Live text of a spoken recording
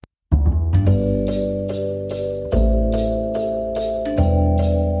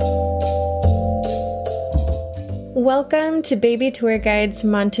Welcome to Baby Tour Guide's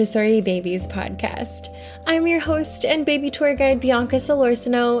Montessori Babies podcast. I'm your host and baby tour guide, Bianca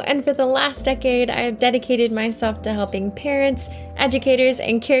Solorsino, and for the last decade, I have dedicated myself to helping parents, educators,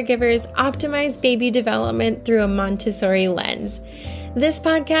 and caregivers optimize baby development through a Montessori lens. This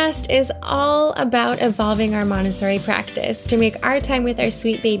podcast is all about evolving our Montessori practice to make our time with our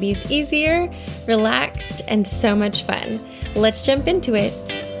sweet babies easier, relaxed, and so much fun. Let's jump into it.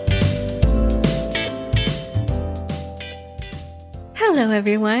 Hello,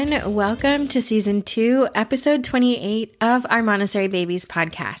 everyone. Welcome to Season 2, Episode 28 of our Montessori Babies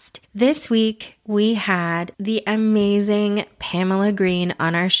podcast. This week, we had the amazing Pamela Green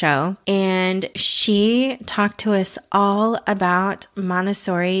on our show, and she talked to us all about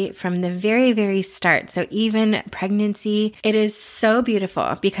Montessori from the very, very start. So even pregnancy, it is so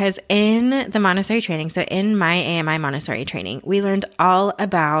beautiful because in the Montessori training, so in my AMI Montessori training, we learned all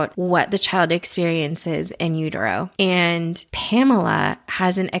about what the child experiences in utero. And Pamela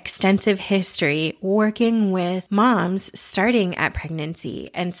has an extensive history working with moms starting at pregnancy.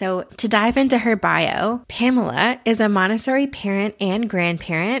 And so to dive into her bio, Pamela is a Montessori parent and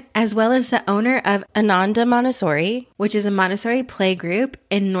grandparent, as well as the owner of Ananda Montessori, which is a Montessori play group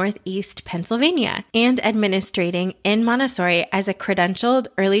in Northeast Pennsylvania, and administrating in Montessori as a credentialed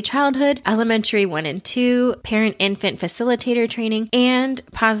early childhood, elementary 1 and 2, parent-infant facilitator training, and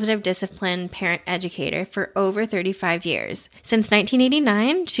positive discipline parent educator for over 35 years. Since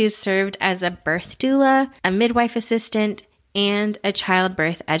 1989, she's served as a birth doula, a midwife assistant, and a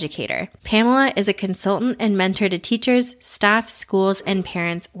childbirth educator. Pamela is a consultant and mentor to teachers, staff, schools, and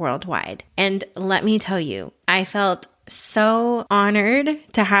parents worldwide. And let me tell you, I felt so honored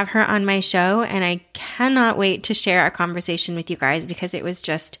to have her on my show, and I cannot wait to share our conversation with you guys because it was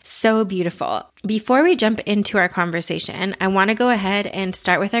just so beautiful. Before we jump into our conversation, I want to go ahead and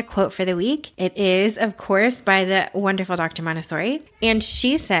start with our quote for the week. It is, of course, by the wonderful Dr. Montessori, and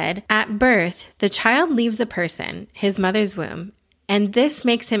she said, "At birth, the child leaves a person, his mother's womb, and this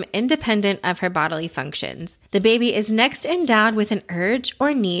makes him independent of her bodily functions. The baby is next endowed with an urge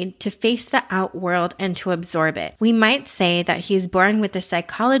or need to face the outworld and to absorb it. We might say that he is born with the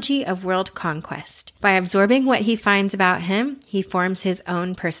psychology of world conquest. By absorbing what he finds about him, he forms his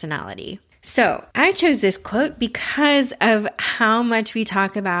own personality." So I chose this quote because of how much we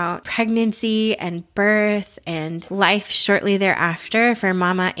talk about pregnancy and birth and life shortly thereafter for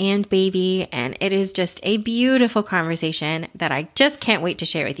mama and baby. And it is just a beautiful conversation that I just can't wait to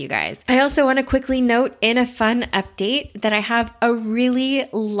share with you guys. I also want to quickly note in a fun update that I have a really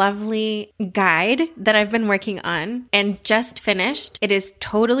lovely guide that I've been working on and just finished. It is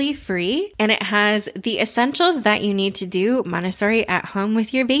totally free and it has the essentials that you need to do Montessori at home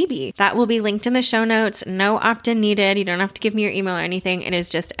with your baby. That will be linked in the show notes. No opt-in needed. You don't have to give me your email or anything. It is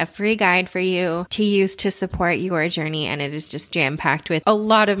just a free guide for you to use to support your journey. And it is just jam-packed with a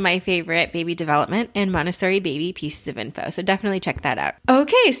lot of my favorite baby development and Montessori baby pieces of info. So definitely check that out.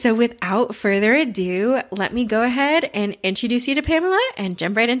 Okay, so without further ado, let me go ahead and introduce you to Pamela and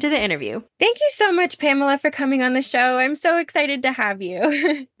jump right into the interview. Thank you so much, Pamela, for coming on the show. I'm so excited to have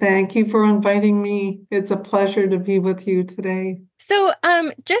you. Thank you for inviting me. It's a pleasure to be with you today. So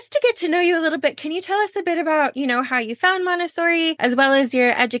just to get to know you a little bit, can you tell us a bit about, how you found Montessori, as well as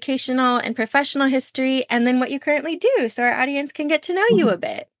your educational and professional history, and then what you currently do so our audience can get to know you a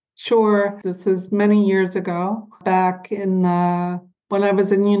bit? Sure. This is many years ago, back in when I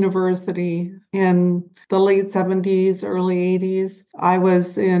was in university in the late 70s, early 80s. I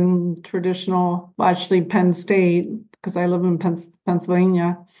was in actually Penn State, because I live in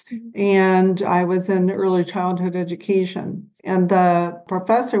Pennsylvania, and I was in early childhood education. And the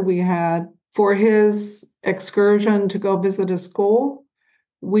professor we had, for his excursion to go visit a school,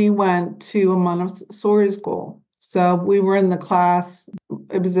 we went to a Montessori school. So we were in the class.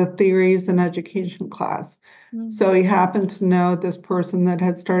 It was a theories and education class. Mm-hmm. So he happened to know this person that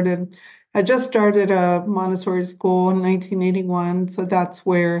had just started a Montessori school in 1981. So that's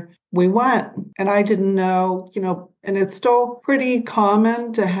where we went. And I didn't know, and it's still pretty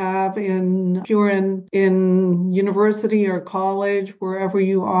common to have if you're in university or college, wherever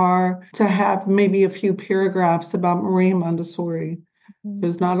you are, to have maybe a few paragraphs about Maria Montessori. Mm-hmm.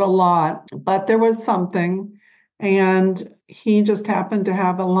 There's not a lot, but there was something. And he just happened to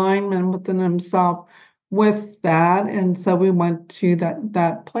have alignment within himself with that. And so we went to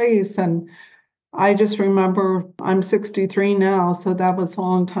that place. And I just remember, I'm 63 now, so that was a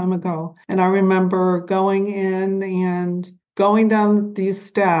long time ago. And I remember going in and going down these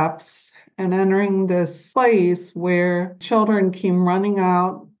steps and entering this place where children came running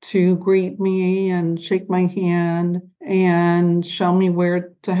out to greet me and shake my hand and show me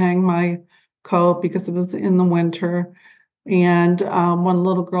where to hang my coat because it was in the winter. And one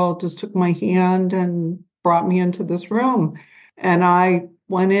little girl just took my hand and brought me into this room. And I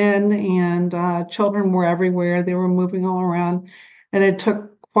went in, and children were everywhere. They were moving all around. And it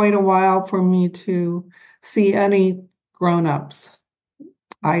took quite a while for me to see any grown-ups.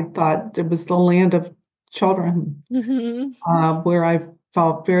 I thought it was the land of children, where I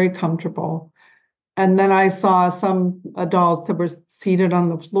felt very comfortable. And then I saw some adults that were seated on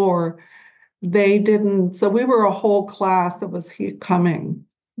the floor. They didn't, so we were a whole class that was coming.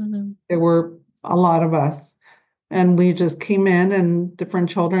 There were a lot of us, and we just came in, and different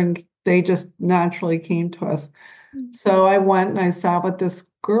children, they just naturally came to us. So I went and I sat with this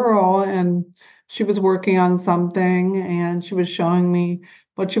girl, and she was working on something, and she was showing me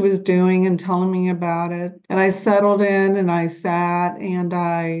what she was doing and telling me about it. And I settled in and I sat and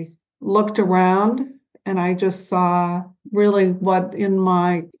I looked around, and I just saw really what in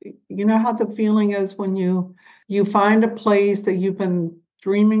my, you know how the feeling is when you find a place that you've been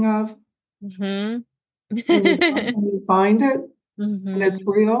dreaming of, and you find it and it's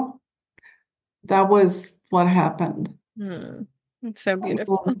real. That was what happened. It's so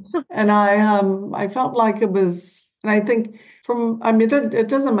beautiful. And I felt like it was, and I think it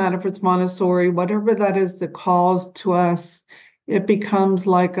doesn't matter if it's Montessori, whatever that is that calls to us, it becomes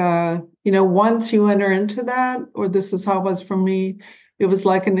like once you enter into that, or this is how it was for me, it was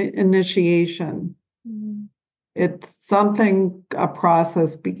like an initiation. It's something, a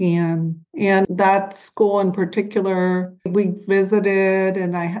process began. And that school in particular, we visited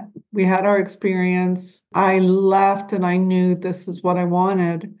and we had our experience. I left and I knew this is what I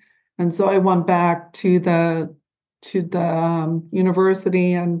wanted. And so I went back to the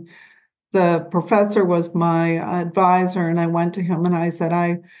university, and the professor was my advisor. And I went to him and I said,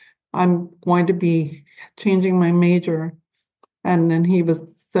 I'm going to be changing my major. And then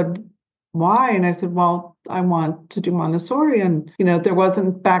said, why? And I said, well, I want to do Montessori. And, there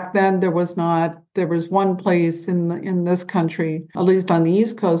wasn't, back then, there was one place in this country, at least on the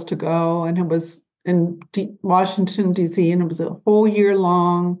East Coast, to go. And it was in Washington, D.C., and it was a whole year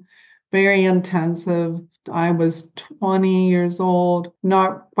long, very intensive. I was 20 years old,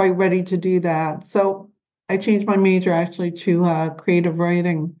 not quite ready to do that. So I changed my major actually to creative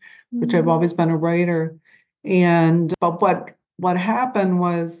writing, which I've always been a writer. But what happened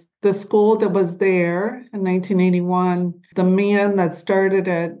was, the school that was there in 1981, the man that started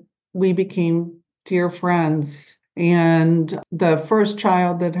it, we became dear friends. And the first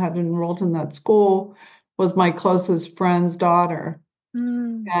child that had enrolled in that school was my closest friend's daughter.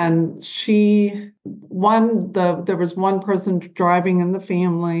 And there was one person driving in the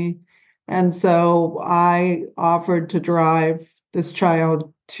family. And so I offered to drive this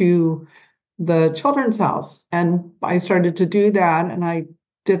child to the children's house. And I started to do that, and I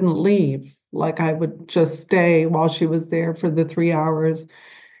didn't leave. Like, I would just stay while she was there for the 3 hours,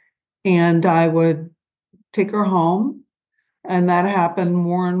 and I would take her home. And that happened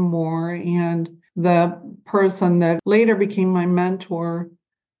more and more. And the person that later became my mentor,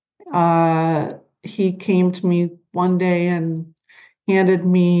 he came to me one day and handed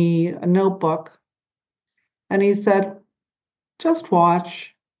me a notebook. And he said, just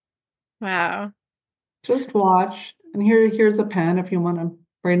watch. Wow. Just watch. And here's a pen if you want to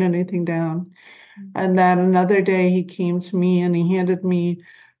write anything down. And then another day he came to me and he handed me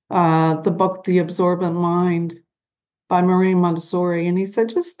the book, The Absorbent Mind by Marie Montessori. And he said,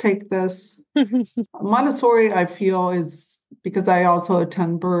 just take this. Montessori, I feel, is, because I also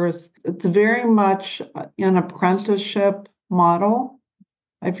attend births, it's very much an apprenticeship model.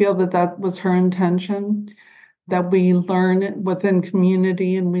 I feel that was her intention, that we learn within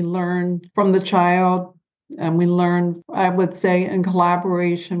community and we learn from the child, and we learn, I would say, in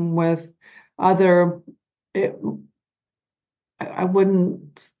collaboration with other,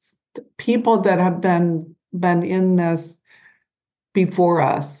 people that have been in this before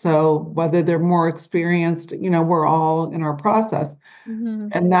us. So whether they're more experienced, we're all in our process.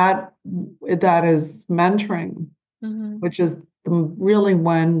 And that is mentoring, which is really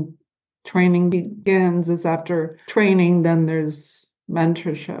when training begins. Is after training, then there's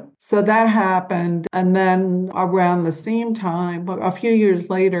mentorship. So that happened. And then around the same time, but a few years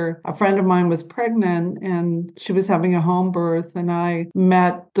later, a friend of mine was pregnant and she was having a home birth. And I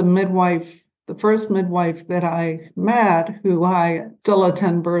met the midwife, the first midwife that I met, who I still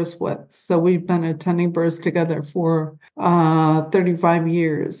attend births with. So we've been attending births together for 35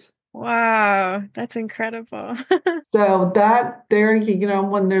 years. Wow, that's incredible. So that there,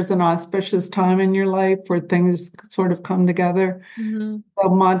 when there's an auspicious time in your life where things sort of come together, so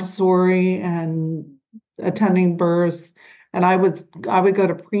Montessori and attending births, And I would go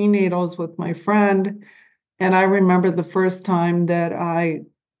to prenatals with my friend. And I remember the first time that I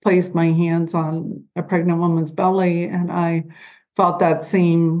placed my hands on a pregnant woman's belly, and I felt that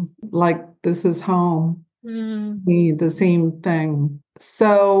same, like, this is home, the same thing.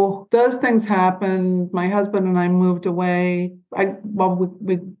 So those things happened. My husband and I moved away.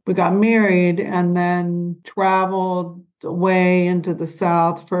 We got married and then traveled away into the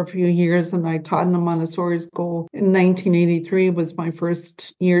South for a few years, and I taught in a Montessori school. In 1983 was my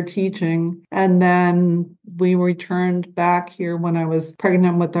first year teaching, and then we returned back here when I was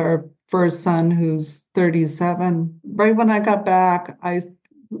pregnant with our first son, who's 37. Right when I got back, I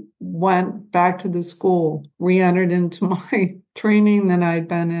went back to the school, re-entered into my training that I'd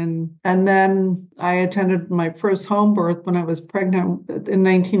been in. And then I attended my first home birth when I was pregnant in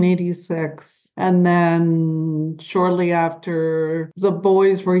 1986. And then shortly after the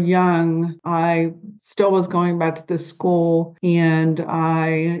boys were young, I still was going back to the school, and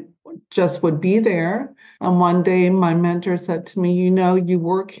I just would be there. And one day my mentor said to me, you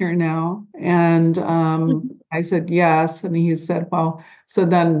work here now. And I said, yes. And he said, well, so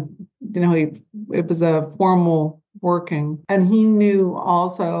then, it was a formal working. And he knew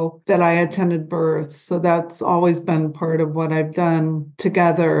also that I attended births. So that's always been part of what I've done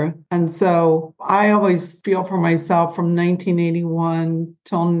together. And so I always feel for myself from 1981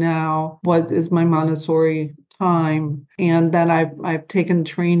 till now, what is my Montessori time. And then I've taken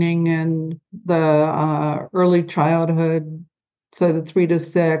training in the early childhood, so the 3 to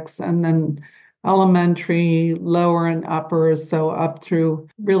 6, and then elementary, lower and upper, so up through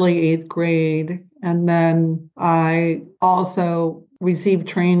really 8th grade. And then I also received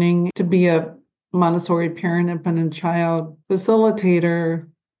training to be a Montessori parent, infant, and child facilitator.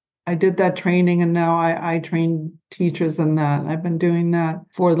 I did that training, and now I train teachers in that. I've been doing that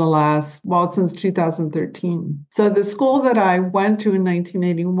for since 2013. So the school that I went to in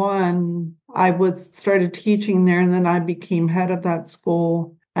 1981, I started teaching there, and then I became head of that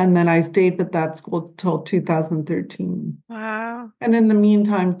school. And then I stayed with that school till 2013. Wow. And in the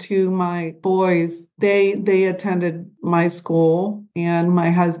meantime, too, my boys, they attended my school, and my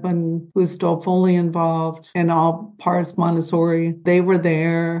husband, who's still fully involved in all parts Montessori, they were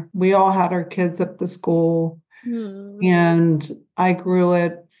there. We all had our kids at the school, and I grew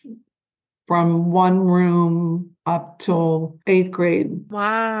it from one room up till 8th grade.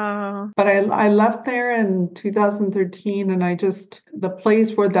 Wow. But I left there in 2013, and the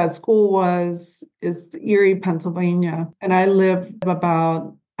place where that school is Erie, Pennsylvania. And I live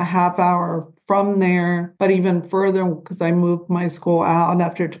about a half hour from there, but even further because I moved my school out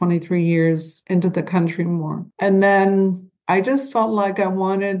after 23 years into the country more. And then I just felt like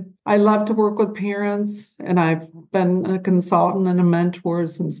I love to work with parents, and I've been a consultant and a mentor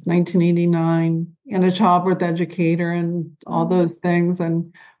since 1989, and a childbirth educator and all those things.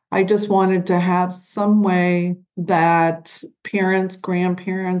 And I just wanted to have some way that parents,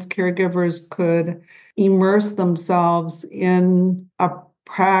 grandparents, caregivers could immerse themselves in a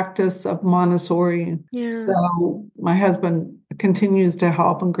practice of Montessori. Yeah. So my husband continues to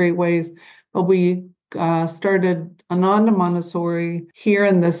help in great ways, but we started Ananda Montessori here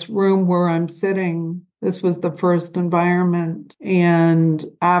in this room where I'm sitting. This was the first environment. And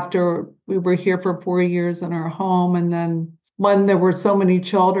after we were here for 4 years in our home, and then when there were so many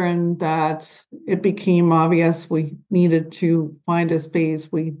children that it became obvious we needed to find a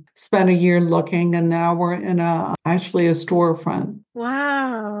space, we spent a year looking, and now we're in actually a storefront.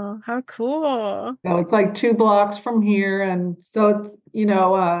 Wow, how cool. So it's like 2 blocks from here. And so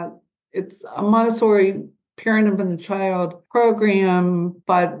it's a Montessori parent, infant, and child program,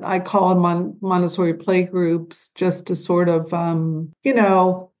 but I call them Montessori play groups just to sort of,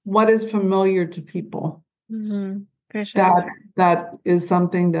 what is familiar to people. For sure. That is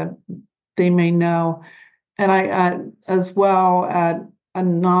something that they may know. And I, as well at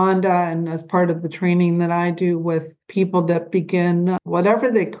Ananda, and as part of the training that I do with people that begin whatever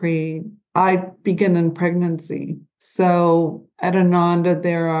they create, I begin in pregnancy. So at Ananda,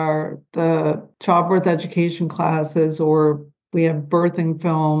 there are the childbirth education classes, or we have birthing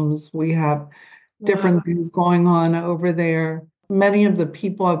films. We have different things going on over there. Many of the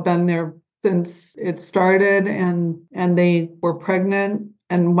people have been there since it started, and they were pregnant.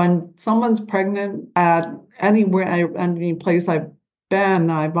 And when someone's pregnant at any place I've been,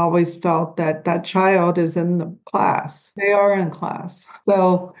 I've always felt that child is in the class. They are in class.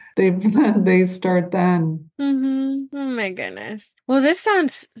 So they start then. Oh my goodness. Well, this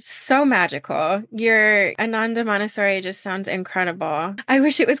sounds so magical. Your Ananda Montessori just sounds incredible. I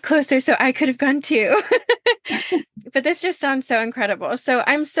wish it was closer so I could have gone too. But this just sounds so incredible. So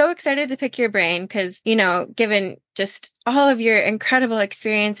I'm so excited to pick your brain because, given just all of your incredible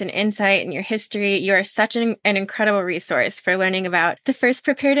experience and insight and your history. You are such an incredible resource for learning about the first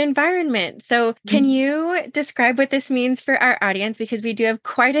prepared environment. So can you describe what this means for our audience? Because we do have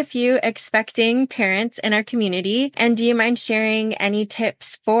quite a few expecting parents in our community. And do you mind sharing any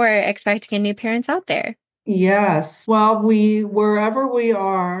tips for expecting and new parents out there? Yes. Well, wherever we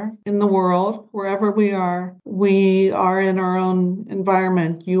are in the world, wherever we are in our own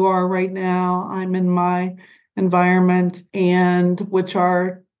environment. You are right now, I'm in my environment, and which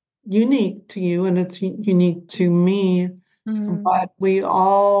are unique to you, and it's unique to me. But we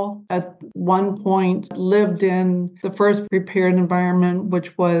all, at one point, lived in the first prepared environment,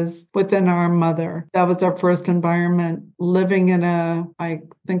 which was within our mother. That was our first environment, living in I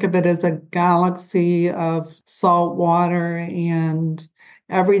think of it as a galaxy of salt water, and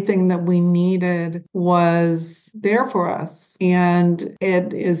everything that we needed was there for us. And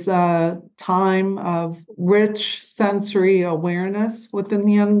it is a time of rich sensory awareness within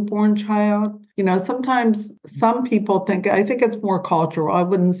the unborn child. Sometimes some people I think it's more cultural. I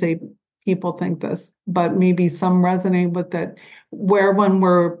wouldn't say people think this, but maybe some resonate with it, where when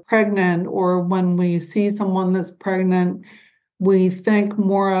we're pregnant or when we see someone that's pregnant, we think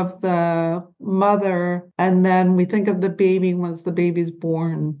more of the mother, and then we think of the baby once the baby's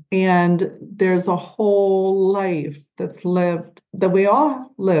born. And there's a whole life that's lived, that we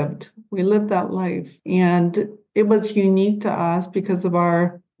all lived. We lived that life. And it was unique to us because of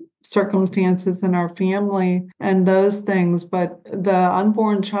our circumstances in our family and those things. But the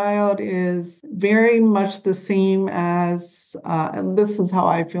unborn child is very much the same as, and this is how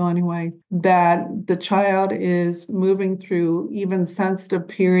I feel anyway, that the child is moving through even sensitive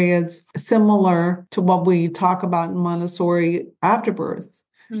periods similar to what we talk about in Montessori after birth.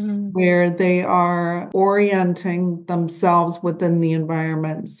 Where they are orienting themselves within the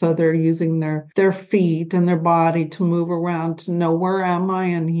environment. So they're using their feet and their body to move around, to know, where am I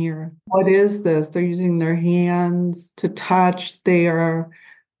in here? What is this? They're using their hands to touch. They are,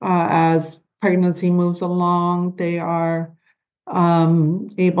 as pregnancy moves along, they are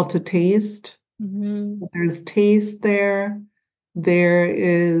able to taste. There's taste there. There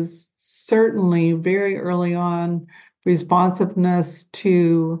is certainly very early on responsiveness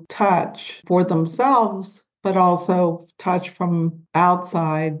to touch for themselves, but also touch from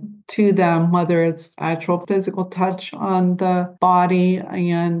outside to them, whether it's actual physical touch on the body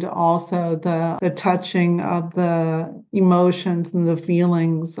and also the touching of the emotions and the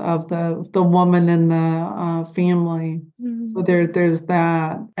feelings of the woman in the family. So there's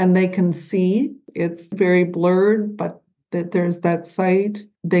that. And they can see. It's very blurred, but that there's that sight.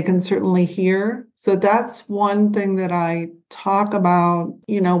 They can certainly hear. So that's one thing that I talk about,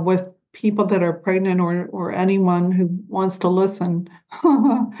 with people that are pregnant or anyone who wants to listen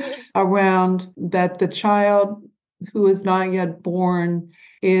around, that the child who is not yet born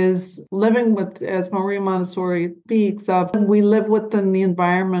is living with, as Maria Montessori speaks of, we live within the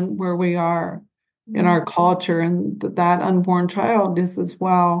environment where we are in our culture, and that unborn child is as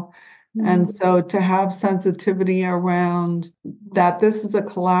well. And so to have sensitivity around that, this is a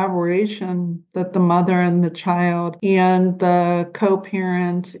collaboration that the mother and the child and the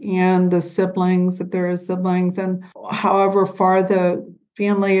co-parent and the siblings, if there are siblings, and however far the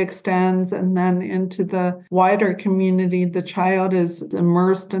family extends, and then into the wider community, the child is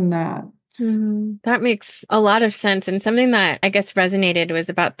immersed in that. That makes a lot of sense. And something that I guess resonated was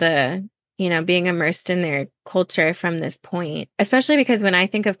about the being immersed in their culture from this point, especially because when I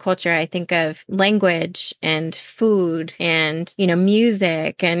think of culture, I think of language and food and,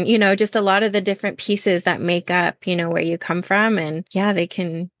 music and, just a lot of the different pieces that make up, where you come from. And yeah, they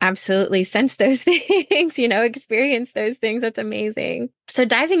can absolutely sense those things, experience those things. That's amazing. So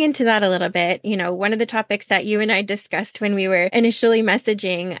diving into that a little bit, one of the topics that you and I discussed when we were initially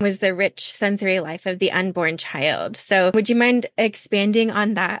messaging was the rich sensory life of the unborn child. So would you mind expanding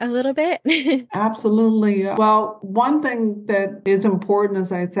on that a little bit? Absolutely. Well, one thing that is important,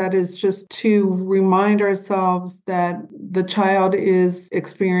 as I said, is just to remind ourselves that the child is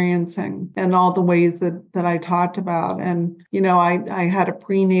experiencing in all the ways that I talked about. And, I had a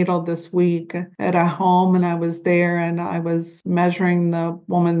prenatal this week at a home, and I was there and I was measuring the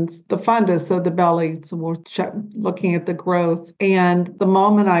fundus, so the belly. So we're looking at the growth. And the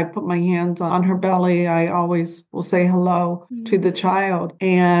moment I put my hands on her belly, I always will say hello to the child.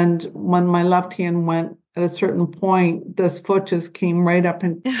 And when my left hand went at a certain point, this foot just came right up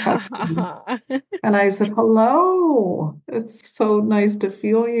and touched me. And I said, hello, it's so nice to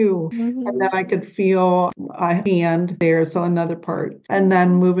feel you. And then I could feel a hand there, so another part. And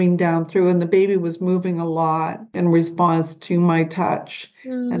then moving down through, and the baby was moving a lot in response to my touch.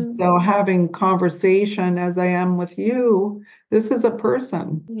 And Mm. so having conversation as I am with you, this is a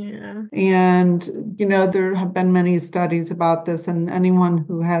person. Yeah. And, there have been many studies about this, and anyone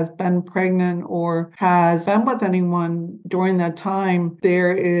who has been pregnant or has been with anyone during that time,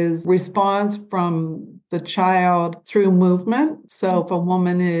 there is response from the child through movement. So if a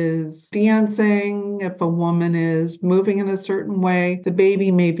woman is dancing, if a woman is moving in a certain way, the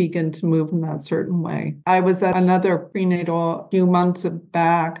baby may begin to move in that certain way. I was at another prenatal a few months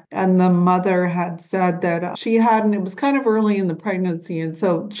back, and the mother had said that she hadn't, it was kind of early in the pregnancy, and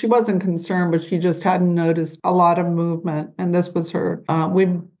so she wasn't concerned, but she just hadn't noticed a lot of movement. And this was her,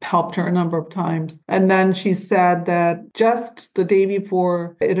 we've helped her a number of times. And then she said that just the day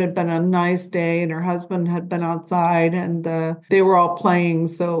before, it had been a nice day, and her husband had been outside, and they were all playing.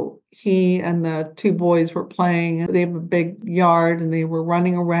 So he and the two boys were playing. They have a big yard, and they were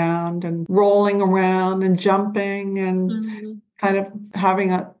running around and rolling around and jumping and Mm-hmm. kind of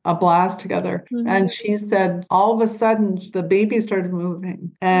having a blast together. Mm-hmm. And she said all of a sudden the baby started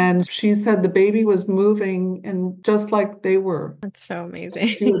moving. And she said the baby was moving and just like they were. That's so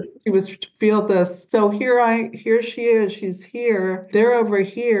amazing. She was to feel this. So here she is, she's here, they're over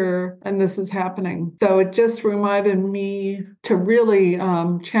here, and this is happening. So it just reminded me to really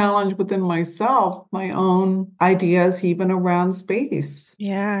challenge within myself my own ideas, even around space.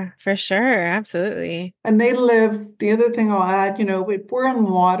 Yeah, for sure. Absolutely. And the other thing I'll add, if we're in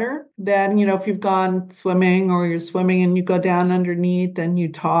water, then, if you've gone swimming or you're swimming and you go down underneath and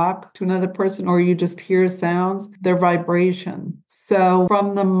you talk to another person or you just hear sounds, they're vibration. So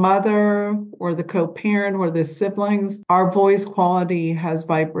from the mother or the co-parent or the siblings, our voice quality has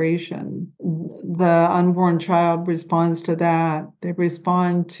vibration. The unborn child responds to that. They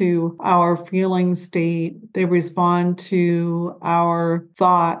respond to our feeling state. They respond to our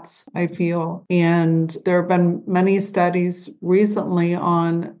thoughts, I feel. And there have been many studies recently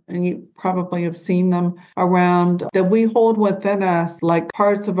on, and you probably have seen them, around that we hold within us like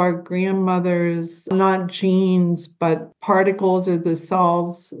parts of our grandmother's, not genes, but particles or the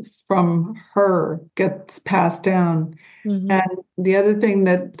cells from her gets passed down. Mm-hmm. And the other thing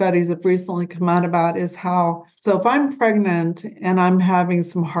that studies have recently come out about is how, so if I'm pregnant and I'm having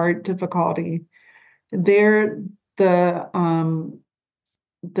some heart difficulty, there the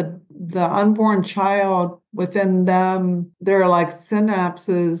unborn child within them, there are like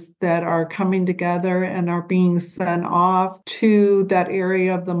synapses that are coming together and are being sent off to that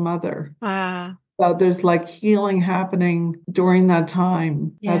area of the mother. Wow. So there's like healing happening during that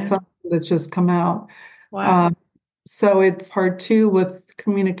time. Yeah. That's something that's just come out. Wow. So it's part two with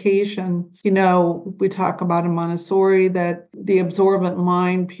communication. We talk about in Montessori that the absorbent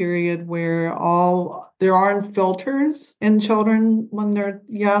mind period where there aren't filters in children when they're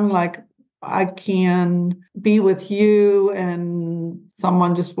young, like I can be with you and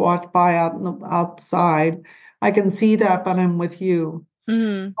someone just walked by outside. I can see that, but I'm with you.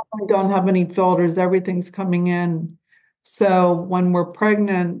 Mm-hmm. I don't have any filters. Everything's coming in. So when we're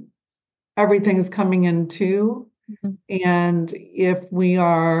pregnant, everything's coming in too. And if we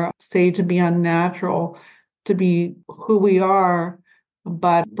are, say, to be unnatural, to be who we are,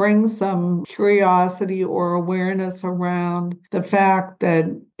 but bring some curiosity or awareness around the fact that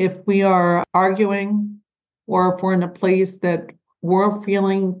if we are arguing or if we're in a place that we're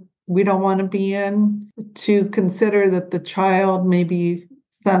feeling we don't want to be in, to consider that the child may be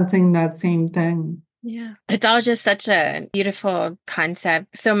sensing that same thing. Yeah. It's all just such a beautiful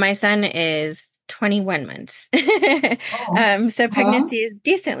concept. So my son is 21 months. So pregnancy is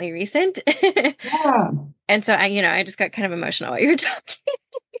decently recent. Yeah. And so I just got kind of emotional while you were talking.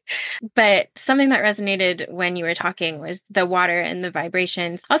 But something that resonated when you were talking was the water and the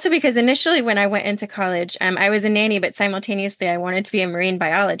vibrations. Also, because initially when I went into college, I was a nanny, but simultaneously I wanted to be a marine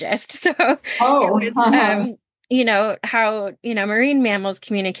biologist. So it was, how, marine mammals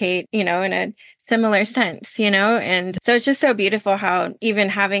communicate, in a similar sense, and so it's just so beautiful how even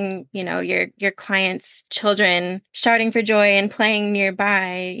having, your clients' children shouting for joy and playing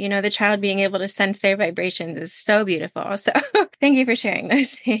nearby, the child being able to sense their vibrations is so beautiful. So thank you for sharing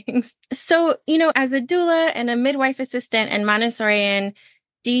those things. So, as a doula and a midwife assistant and Montessorian,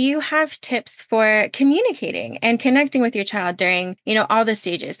 do you have tips for communicating and connecting with your child during, all the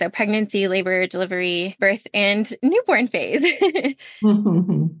stages? So pregnancy, labor, delivery, birth, and newborn phase.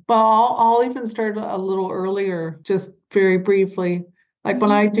 Well, I'll even start a little earlier, just very briefly. Like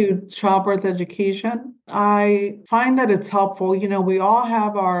when I do childbirth education, I find that it's helpful. We all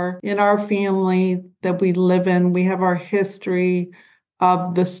have in our family that we live in, we have our history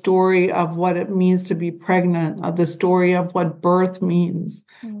of the story of what it means to be pregnant, of the story of what birth means,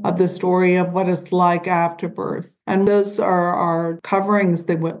 of the story of what it's like after birth. And those are our coverings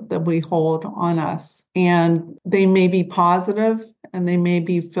that we hold on us. And they may be positive and they may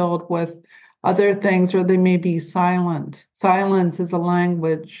be filled with other things, or they may be silent. Silence is a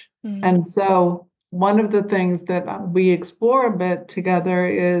language. And so one of the things that we explore a bit together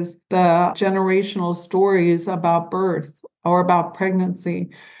is the generational stories about birth or about pregnancy.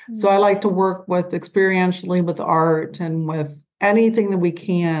 So I like to work experientially with art and with anything that we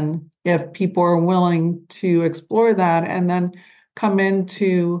can, if people are willing to explore that, and then come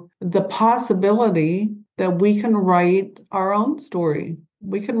into the possibility that we can write our own story.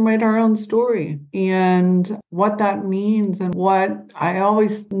 We can write our own story, and what that means, and what I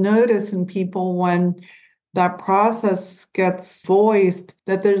always notice in people when that process gets voiced,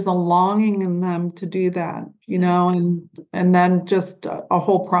 that there's a longing in them to do that, and then just a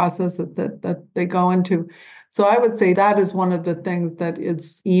whole process that they go into. So I would say that is one of the things that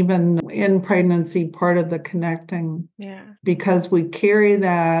is, even in pregnancy, part of the connecting. Yeah. Because we carry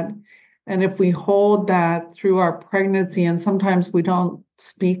that, and if we hold that through our pregnancy, and sometimes we don't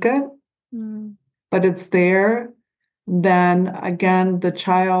speak it, but it's there, then again, the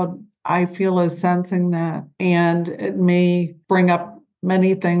child, I feel, is sensing that. And it may bring up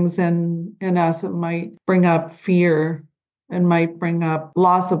many things in us. It might bring up fear. It might bring up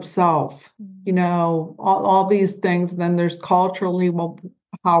loss of self, all these things. Then there's culturally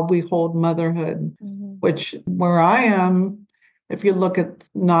how we hold motherhood, which where I am, if you look at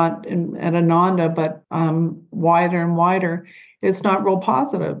not at Ananda, but wider and wider, it's not real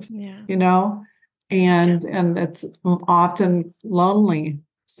positive, and it's often lonely.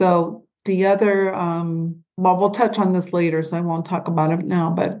 So the other, we'll touch on this later, so I won't talk about it now.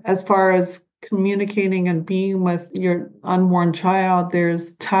 But as far as communicating and being with your unborn child,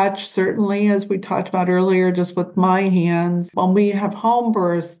 there's touch, certainly, as we talked about earlier, just with my hands. When we have home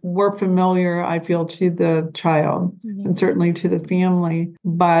births, we're familiar, I feel, to the child and certainly to the family.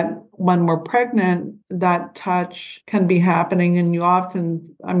 But when we're pregnant, that touch can be happening. And you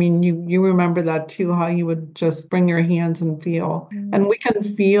often, you remember that too, how you would just bring your hands and feel. And we can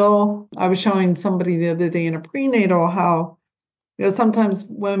feel, I was showing somebody the other day in a prenatal how sometimes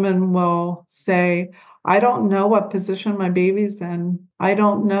women will say, I don't know what position my baby's in. I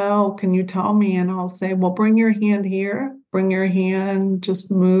don't know. Can you tell me? And I'll say, well, bring your hand here. Bring your hand.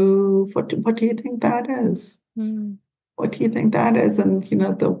 Just move. What do you think that is? What do you think that is? And,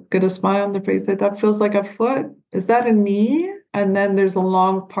 they'll get a smile on their face. That feels like a foot. Is that a knee? And then there's a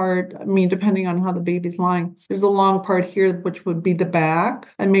long part, depending on how the baby's lying, there's a long part here, which would be the back,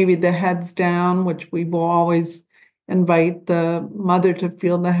 and maybe the head's down, which we will always invite the mother to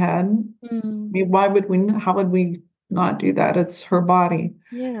feel the head. How would we not do that? It's her body.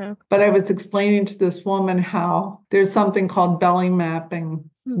 Yeah. But I was explaining to this woman how there's something called belly mapping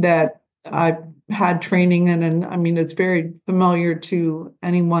that I've had training in. And it's very familiar to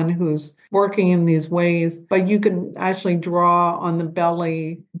anyone who's working in these ways, but you can actually draw on the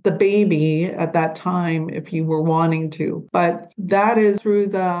belly, the baby at that time, if you were wanting to. But that is through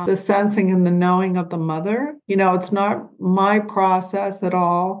the sensing and the knowing of the mother. It's not my process at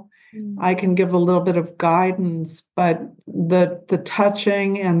all. I can give a little bit of guidance, but the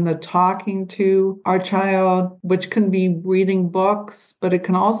touching and the talking to our child, which can be reading books, but it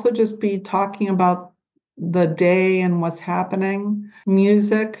can also just be talking about the day and what's happening.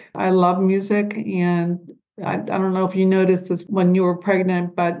 Music. I love music. And I don't know if you noticed this when you were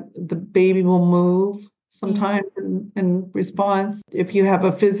pregnant, but the baby will move sometimes in response. If you have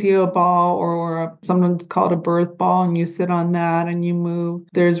a physio ball or sometimes called a birth ball and you sit on that and you move,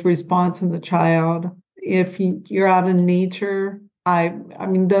 there's response in the child. If you're out in nature,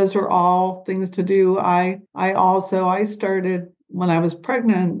 those are all things to do. I started when I was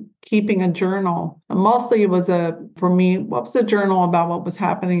pregnant keeping a journal. And mostly it was a journal about what was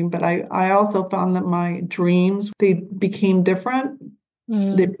happening. But I also found that my dreams, they became different.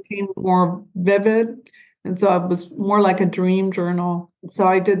 They became more vivid. And so it was more like a dream journal. So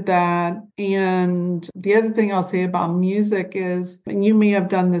I did that. And the other thing I'll say about music is, and you may have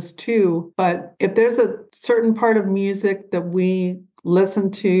done this too, but if there's a certain part of music that we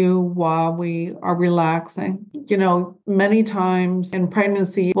listen to while we are relaxing, many times in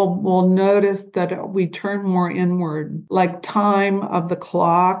pregnancy, we'll notice that we turn more inward, like time of the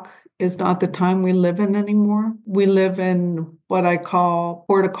clock is not the time we live in anymore. We live in what I call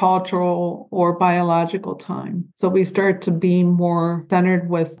horticultural or biological time. So we start to be more centered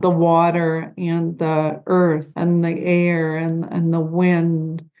with the water and the earth and the air and the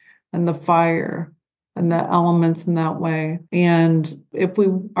wind and the fire and the elements in that way. And if we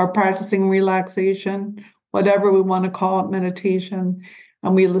are practicing relaxation, whatever we want to call it, meditation,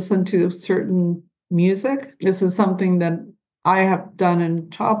 and we listen to certain music, this is something that I have done in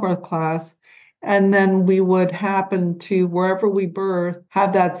childbirth class. And then we would happen to, wherever we birth,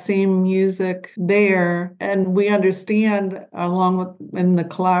 have that same music there. And we understand, along with in the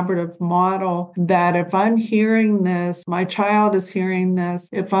collaborative model, that if I'm hearing this, my child is hearing this.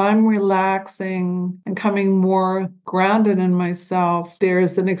 If I'm relaxing and coming more grounded in myself,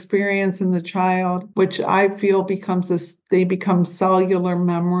 there's an experience in the child, which I feel they become cellular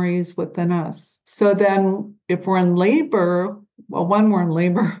memories within us. So then if we're in labor, when we're in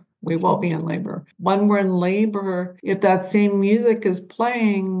labor, we will be in labor. When we're in labor, if that same music is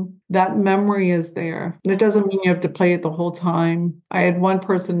playing, that memory is there. And it doesn't mean you have to play it the whole time. I had one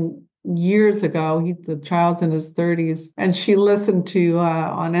person years ago, the child's in his 30s, and she listened to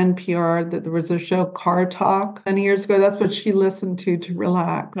on NPR that there was a show, Car Talk, many years ago. That's what she listened to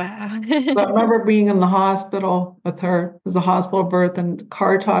relax. Wow. So I remember being in the hospital with her. It was a hospital birth, and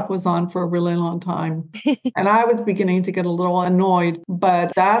Car Talk was on for a really long time. And I was beginning to get a little annoyed,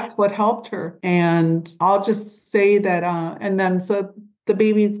 but that's what helped her. And I'll just say that, and then so the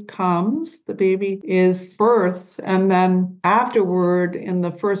baby comes, the baby is births, and then afterward, in the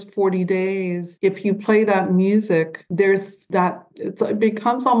first 40 days, if you play that music, there's that, it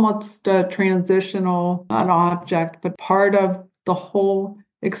becomes almost a transitional, not object, but part of the whole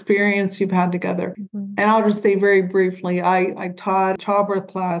experience you've had together. Mm-hmm. And I'll just say very briefly, I taught childbirth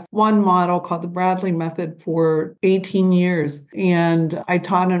class, one model called the Bradley method for 18 years. And I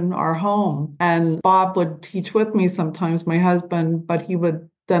taught in our home. And Bob would teach with me sometimes, my husband, but he would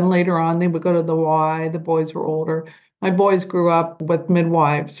then later on, they would go to the Y. The boys were older. My boys grew up with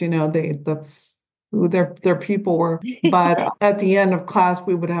midwives, that's who their people were. But at the end of class,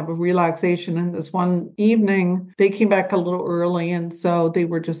 we would have a relaxation. And this one evening, they came back a little early. And so they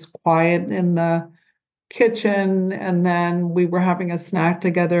were just quiet in the kitchen. And then we were having a snack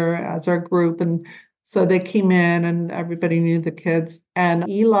together as our group. And so they came in and everybody knew the kids. And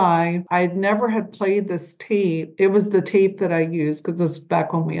Eli, I never had played this tape. It was the tape that I used because this is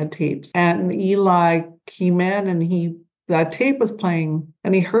back when we had tapes. And Eli came in and that tape was playing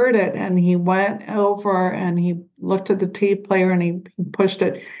and he heard it and he went over and he looked at the tape player and he pushed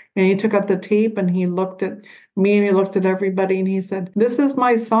it and he took out the tape and he looked at me and he looked at everybody and he said, "This is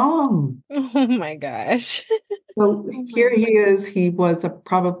my song." Oh my gosh. So here he is. He was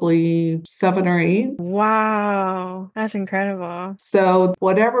probably 7 or 8. Wow. That's incredible. So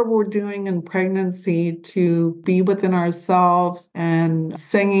whatever we're doing in pregnancy to be within ourselves, and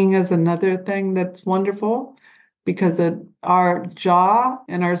singing is another thing that's wonderful, because our jaw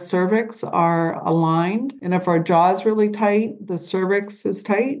and our cervix are aligned. And if our jaw is really tight, the cervix is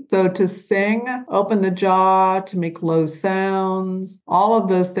tight. So to sing, open the jaw, to make low sounds, all of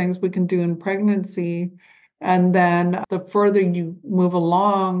those things we can do in pregnancy. And then the further you move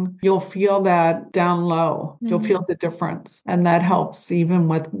along, you'll feel that down low. Mm-hmm. You'll feel the difference. And that helps even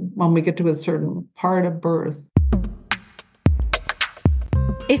when we get to a certain part of birth.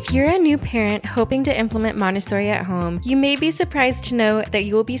 If you're a new parent hoping to implement Montessori at home, you may be surprised to know that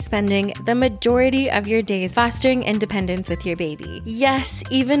you will be spending the majority of your days fostering independence with your baby. Yes,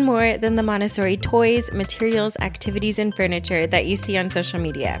 even more than the Montessori toys, materials, activities, and furniture that you see on social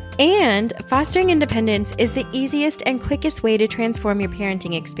media. And fostering independence is the easiest and quickest way to transform your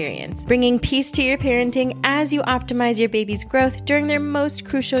parenting experience, bringing peace to your parenting as you optimize your baby's growth during their most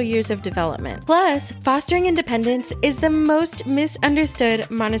crucial years of development. Plus, fostering independence is the most misunderstood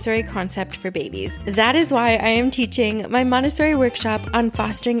Montessori concept for babies. That is why I am teaching my Montessori workshop on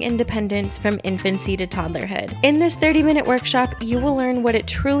fostering independence from infancy to toddlerhood. In this 30-minute workshop, you will learn what it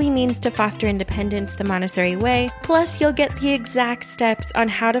truly means to foster independence the Montessori way, plus you'll get the exact steps on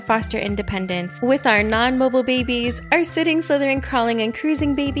how to foster independence with our non-mobile babies, our sitting, slithering, crawling, and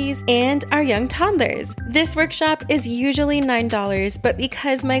cruising babies, and our young toddlers. This workshop is usually $9, but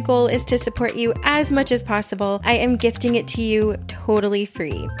because my goal is to support you as much as possible, I am gifting it to you totally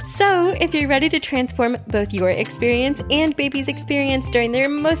free. So, if you're ready to transform both your experience and baby's experience during their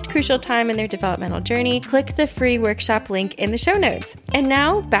most crucial time in their developmental journey, click the free workshop link in the show notes. And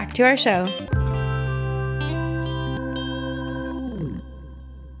now, back to our show.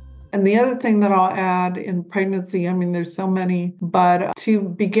 And And the other thing that I'll add in pregnancy, I mean, there's so many, but to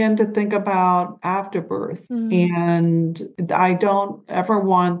begin to think about afterbirth. And I don't ever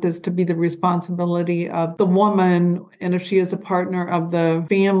want this to be the responsibility of the woman, and if she is a partner of the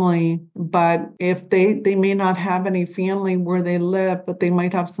family, but if they may not have any family where they live, but they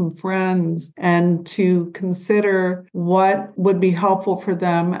might have some friends, and to consider what would be helpful for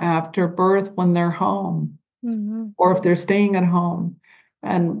them after birth when they're home, or if they're staying at home.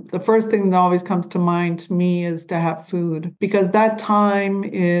 And the first thing that always comes to mind to me is to have food, because that time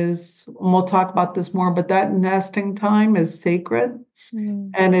is, and we'll talk about this more, but that nesting time is sacred.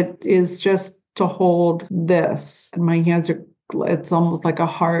 And it is just to hold this. And my hands are, it's almost like a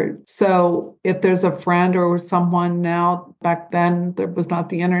heart. So if there's a friend or someone now, back then there was not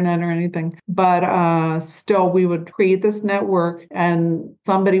the internet or anything, but still we would create this network and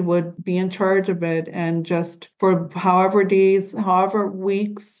somebody would be in charge of it. And just for however days, however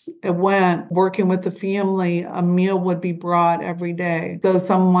weeks it went, working with the family, a meal would be brought every day. So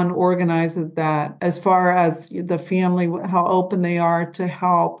someone organizes that. As far as the family, how open they are to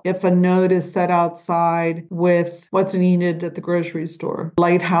help. If a note is set outside with what's needed at the grocery store,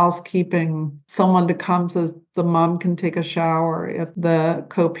 light housekeeping, someone to come so the mom can take a shower, if the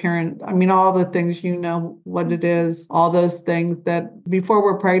co-parent, I mean, all the things, you know what it is, all those things that before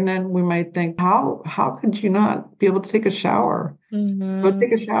we're pregnant, we might think, how could you not be able to take a shower? Go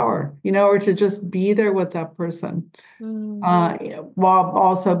take a shower, or to just be there with that person, while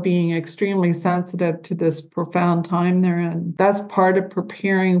also being extremely sensitive to this profound time they're in. That's part of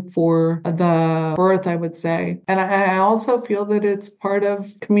preparing for the birth, I would say. And I also feel that it's part of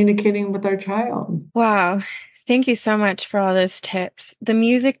communicating with our child. Wow. Thank you so much for all those tips. The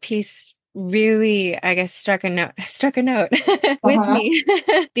music piece really, I guess, struck a note with me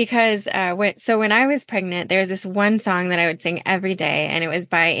because when I was pregnant, there was this one song that I would sing every day, and it was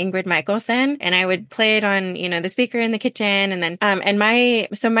by Ingrid Michaelson, and I would play it on, the speaker in the kitchen, and then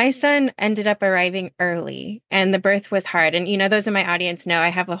my son ended up arriving early, and the birth was hard, and those in my audience know I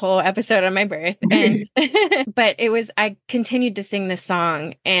have a whole episode on my birth, and but I continued to sing this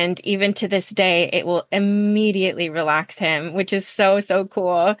song, and even to this day, it will immediately relax him, which is so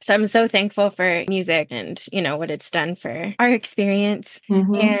cool. So I'm so thankful for music and, what it's done for our experience.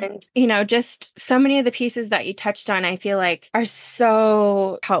 And, just so many of the pieces that you touched on, I feel like are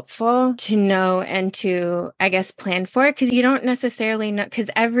so helpful to know and to, I guess, plan for, because you don't necessarily know, because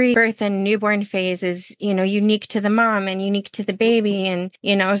every birth and newborn phase is, unique to the mom and unique to the baby. And,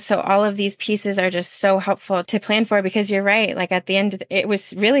 so all of these pieces are just so helpful to plan for, because you're right. Like at the end, it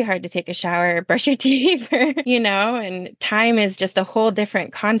was really hard to take a shower, brush your teeth, and time is just a whole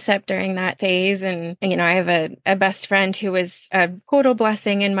different concept during that phase. And I have a best friend who was a total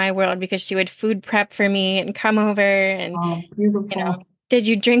blessing in my world, because she would food prep for me and come over and, Beautiful. did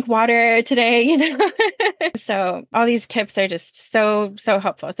you drink water today? So all these tips are just so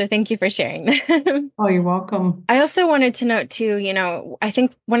helpful. So thank you for sharing them. Oh, you're welcome. I also wanted to note too, I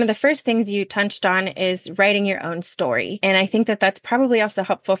think one of the first things you touched on is writing your own story. And I think that that's probably also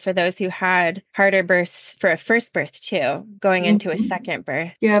helpful for those who had harder births for a first birth too, going into a second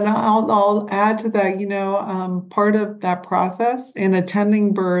birth. Yeah, and I'll add to that, part of that process in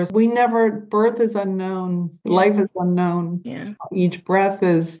attending birth, birth is unknown. Yeah. Life is unknown. Yeah. Each breath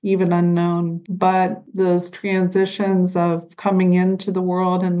is even unknown, but those transitions of coming into the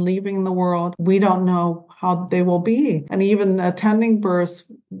world and leaving the world, we don't know how they will be. And even attending births,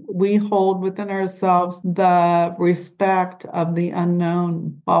 we hold within ourselves the respect of the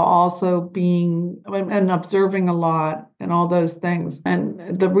unknown, while also being and observing a lot and all those things.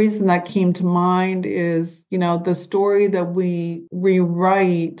 And the reason that came to mind is, the story that we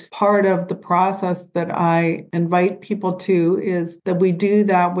rewrite, part of the process that I invite people to is that we do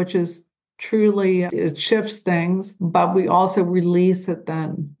that, which is truly, it shifts things, but we also release it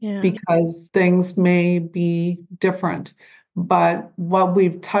then, because things may be different. But what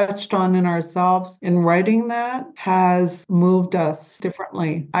we've touched on in ourselves in writing that has moved us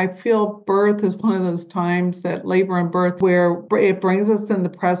differently. I feel birth is one of those times, that labor and birth, where it brings us in the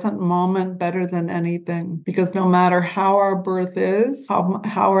present moment better than anything. Because no matter how our birth is, how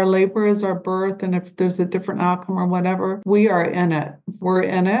our labor is our birth, and if there's a different outcome or whatever, we are in it. We're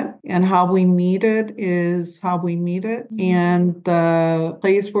in it. And how we meet it is how we meet it. And the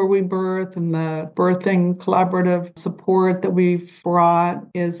place where we birth and the birthing collaborative support that we've brought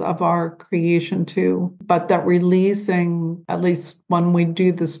is of our creation too. But that releasing, at least when we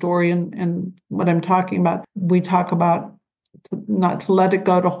do the story and what I'm talking about, we talk about not to let it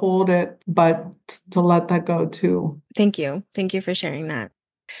go, to hold it, but to let that go too. Thank you. Thank you for sharing that.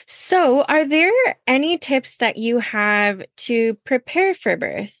 So, are there any tips that you have to prepare for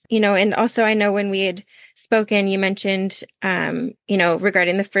birth? And also I know when we had spoken, you mentioned,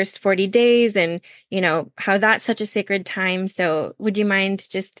 regarding the first 40 days and, how that's such a sacred time. So, would you mind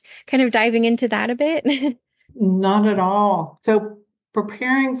just kind of diving into that a bit? Not at all. So,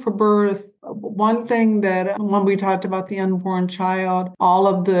 preparing for birth, one thing that when we talked about the unborn child, all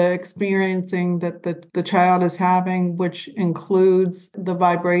of the experiencing that the child is having, which includes the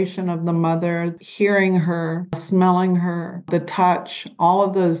vibration of the mother, hearing her, smelling her, the touch, all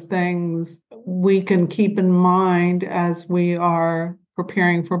of those things we can keep in mind as we are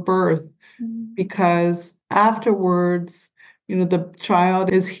preparing for birth, because afterwards, the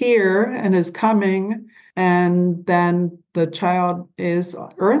child is here and is coming, and then the child is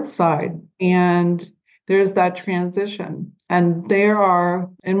earthside, and there's that transition. And there are,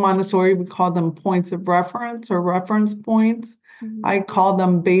 in Montessori, we call them points of reference or reference points. I call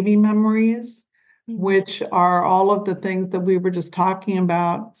them baby memories, which are all of the things that we were just talking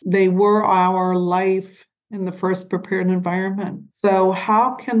about. They were our life in the first prepared environment. So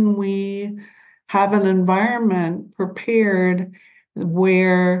how can we have an environment prepared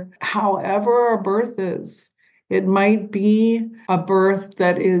where, however a birth is, it might be a birth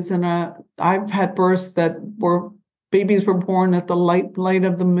that is I've had births that were babies were born at the light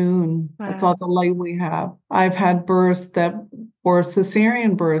of the moon. Wow. That's all the light we have. I've had births that were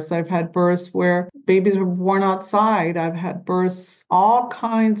cesarean births. I've had births where babies were born outside. I've had births, all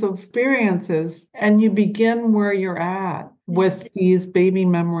kinds of experiences. And you begin where you're at with these baby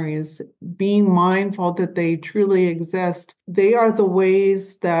memories, being mindful that they truly exist. They are the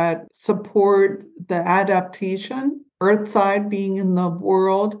ways that support the adaptation, earthside being in the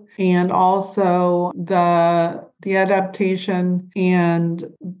world, and also the adaptation and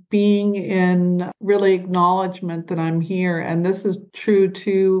being in really acknowledgement that I'm here. And this is true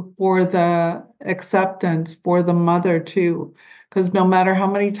too for the acceptance for the mother too, because no matter how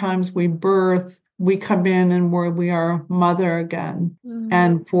many times we birth, we come in and we are mother again.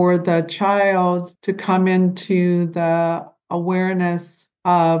 And for the child to come into the awareness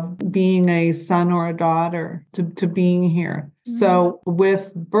of being a son or a daughter, to being here. So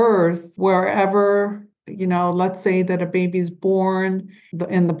with birth, wherever, let's say that a baby's born,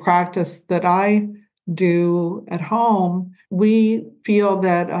 in the practice that I do at home, we feel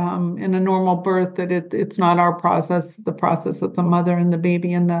that in a normal birth that it's not our process, the process of the mother and the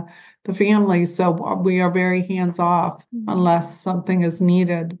baby and the family. So we are very hands off unless something is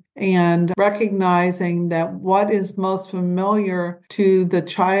needed. And recognizing that what is most familiar to the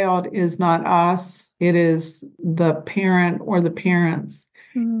child is not us, it is the parent or the parents.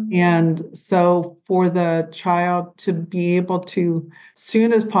 And so for the child to be able to,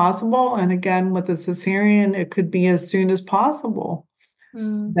 soon as possible, and again with the cesarean, it could be as soon as possible,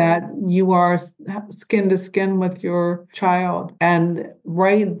 that you are skin to skin with your child. And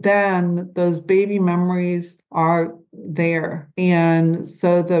right then, those baby memories are there. And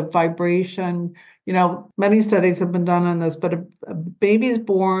so the vibration, many studies have been done on this, but a baby's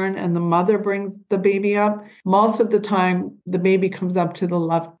born and the mother brings the baby up. Most of the time, the baby comes up to the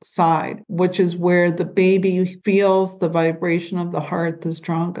left side, which is where the baby feels the vibration of the heart the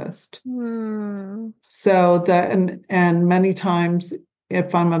strongest. So and many times,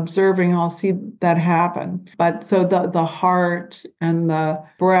 if I'm observing, I'll see that happen. But so the heart and the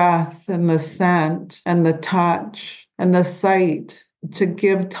breath and the scent and the touch and the sight, to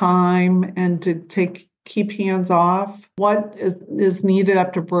give time and to keep hands off. What is needed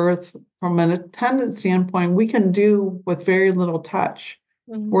after birth from an attendant standpoint, we can do with very little touch.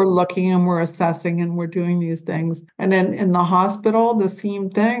 We're looking and we're assessing and we're doing these things. And then in the hospital, the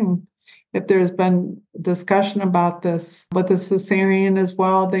same thing. If there's been discussion about this with the cesarean as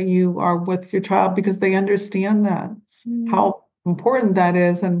well, that you are with your child because they understand that, how important that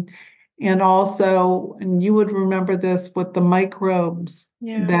is. And also, and you would remember this with the microbes,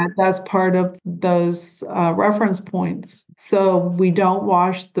 that's part of those reference points. So we don't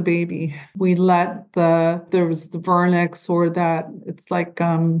wash the baby. We let there's the vernix, or that, it's like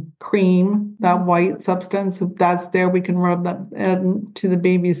cream, that white substance, if that's there, we can rub that into the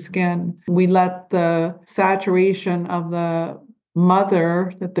baby's skin. We let the saturation of the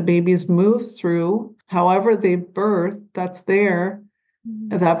mother that the babies move through, however they birth, that's there,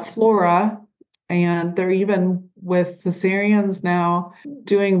 that flora. And they're even with cesareans now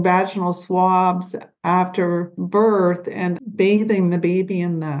doing vaginal swabs after birth and bathing the baby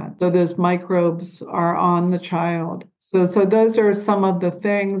in that. So those microbes are on the child. So those are some of the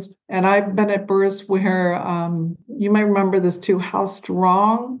things. And I've been at births where you might remember this too, how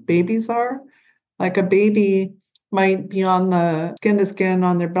strong babies are. Like a baby might be on the skin to skin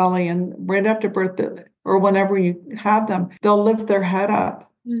on their belly, and right after birth, or whenever you have them, they'll lift their head up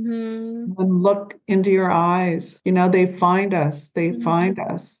Mm-hmm. and look into your eyes. They find us. They find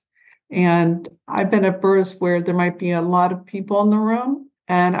us. And I've been at births where there might be a lot of people in the room.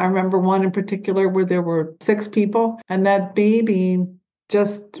 And I remember one in particular where there were 6 people, and that baby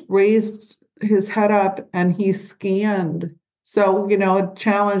just raised his head up and he scanned. So, it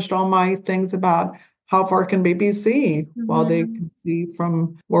challenged all my things about how far can babies see? Well, they Mm-hmm. can see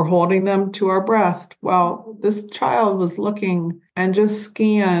from we're holding them to our breast. Well, this child was looking and just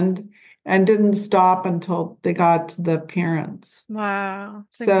scanned and didn't stop until they got to the parents. Wow.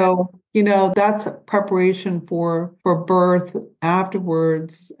 So, that's preparation for birth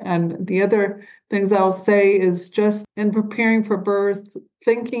afterwards. And the other things I'll say is just in preparing for birth,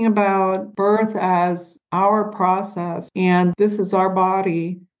 thinking about birth as our process, and this is our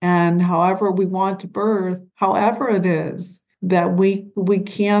body, and however we want to birth, however it is, that we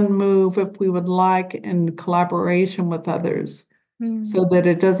can move if we would like in collaboration with others, so that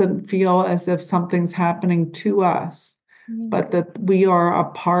it doesn't feel as if something's happening to us, but that we are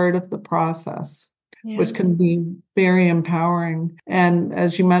a part of the process, which can be very empowering. And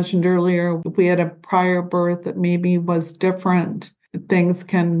as you mentioned earlier, if we had a prior birth that maybe was different, things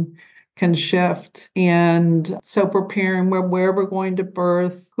can shift. And so preparing where we're going to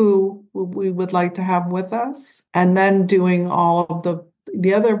birth, who we would like to have with us, and then doing all of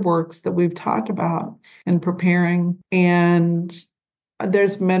the other works that we've talked about and preparing. And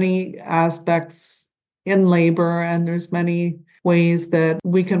there's many aspects in labor, and there's many ways that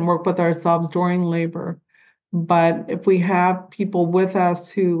we can work with ourselves during labor. But if we have people with us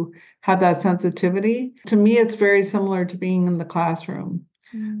who have that sensitivity, to me, it's very similar to being in the classroom,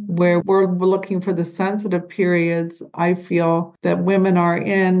 where we're looking for the sensitive periods. I feel that women are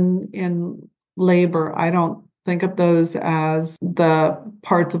in labor. I don't think of those as the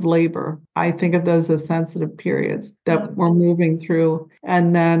parts of labor. I think of those as sensitive periods that we're moving through.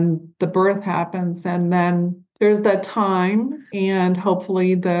 And then the birth happens, and then there's that time. And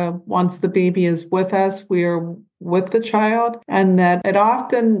hopefully once the baby is with us, we're with the child. And that it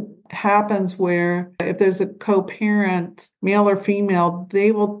often happens where if there's a co-parent, male or female,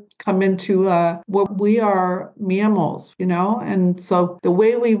 they will come into what we are mammals, and so the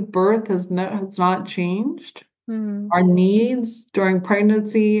way we birth has not changed. Our needs during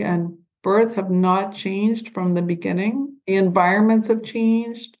pregnancy and birth have not changed from the beginning. The environments have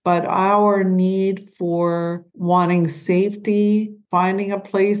changed, but our need for wanting safety, finding a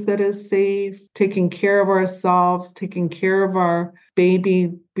place that is safe, taking care of ourselves, taking care of our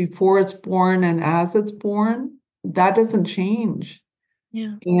baby before it's born and as it's born, that doesn't change.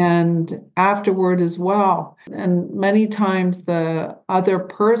 Yeah. And afterward as well. And many times the other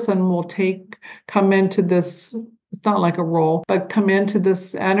person will come into this, it's not like a role, but come into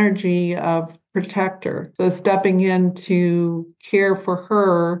this energy of protector. So stepping in to care for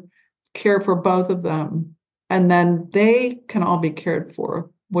her, care for both of them. And then they can all be cared for,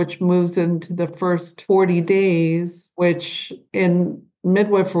 which moves into the first 40 days, which in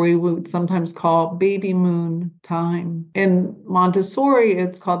midwifery we would sometimes call baby moon time. In Montessori,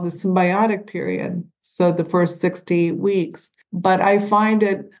 it's called the symbiotic period, so the first 6 to 8 weeks. But I find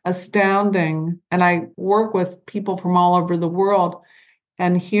it astounding, and I work with people from all over the world,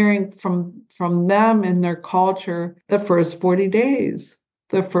 and hearing from them in their culture, the first 40 days,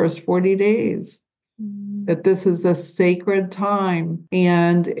 that this is a sacred time,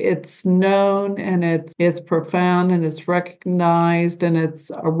 and it's known, and it's profound, and it's recognized, and it's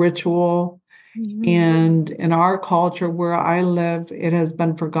a ritual. And in our culture where I live, it has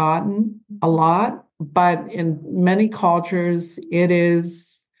been forgotten a lot, but in many cultures, it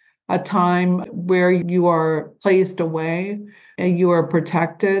is a time where you are placed away and you are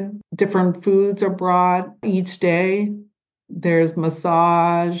protected. Different foods are brought each day. There's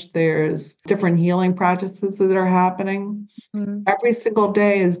massage, there's different healing practices that are happening. Every single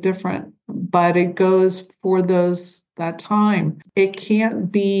day is different, but it goes for that time. It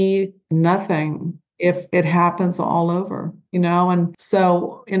can't be nothing if it happens all over, And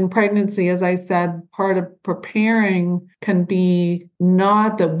so in pregnancy, as I said, part of preparing can be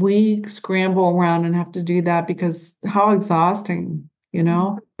not that we scramble around and have to do that, because how exhausting,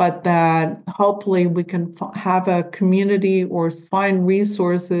 but that hopefully we can have a community or find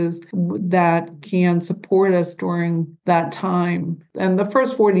resources that can support us during that time. And the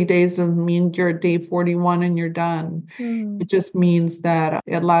first 40 days doesn't mean you're at day 41 and you're done. It just means that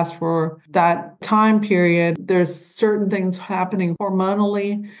it lasts for that time period. There's certain things happening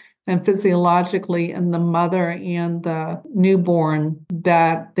hormonally and physiologically in the mother and the newborn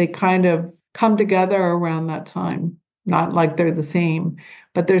that they kind of come together around that time. Not like they're the same,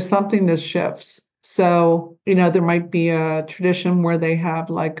 but there's something that shifts. So, there might be a tradition where they have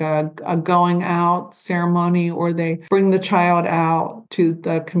like a going out ceremony, or they bring the child out to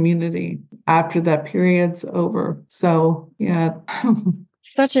the community after that period's over. So, yeah.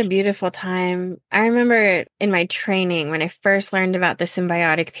 Such a beautiful time. I remember in my training when I first learned about the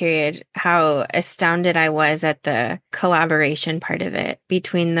symbiotic period, how astounded I was at the collaboration part of it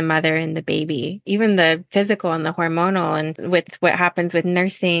between the mother and the baby, even the physical and the hormonal, and with what happens with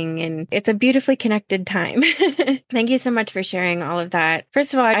nursing. And it's a beautifully connected time. Thank you so much for sharing all of that.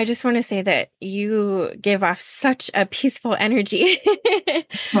 First of all, I just want to say that you give off such a peaceful energy.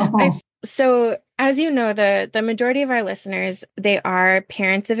 I So, as you know, the majority of our listeners, they are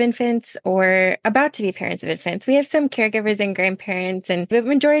parents of infants or about to be parents of infants. We have some caregivers and grandparents, and the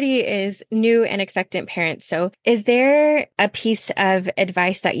majority is new and expectant parents. So, is there a piece of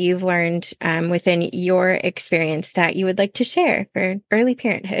advice that you've learned within your experience that you would like to share for early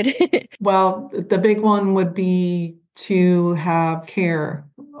parenthood? Well, the big one would be to have care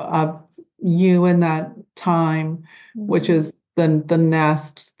of you in that time, which is the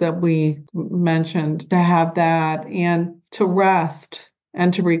nest that we mentioned, to have that and to rest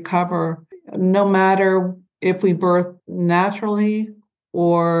and to recover, no matter if we birth naturally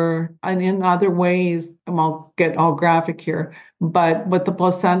or in other ways. And I'll get all graphic here, but with the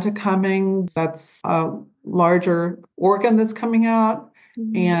placenta coming, that's a larger organ that's coming out.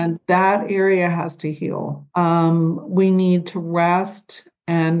 And that area has to heal. We need to rest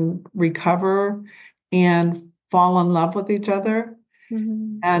and recover and fall in love with each other.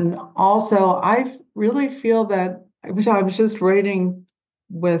 And also, I really feel that I was just writing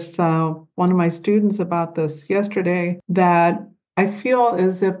with one of my students about this yesterday, that I feel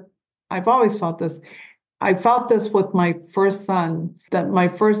as if I've always felt this. I felt this with my first son, that my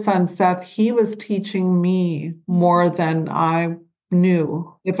first son, Seth, he was teaching me more than I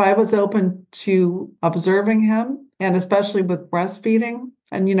knew. If I was open to observing him, and especially with breastfeeding,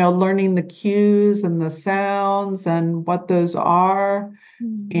 and, learning the cues and the sounds and what those are,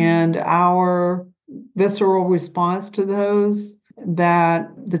 and our visceral response to those, that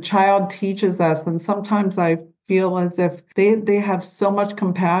the child teaches us. And sometimes I feel as if they have so much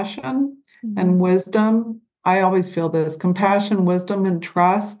compassion and wisdom. I always feel this compassion, wisdom, and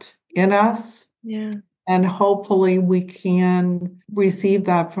trust in us. Yeah. And hopefully we can receive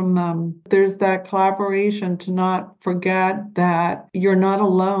that from them. There's that collaboration, to not forget that you're not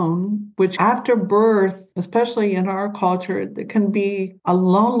alone, which after birth, especially in our culture, it can be a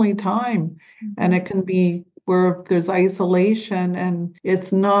lonely time. And it can be where there's isolation. And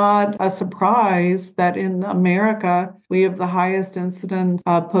it's not a surprise that in America, we have the highest incidence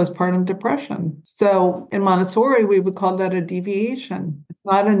of postpartum depression. So in Montessori, we would call that a deviation. It's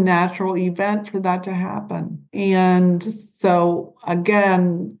not a natural event for that to happen. And so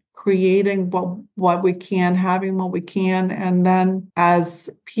again, creating what we can, having what we can, and then as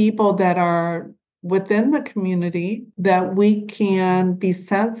people that are within the community, that we can be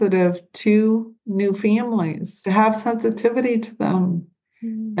sensitive to new families, to have sensitivity to them,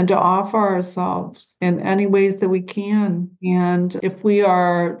 and to offer ourselves in any ways that we can. And if we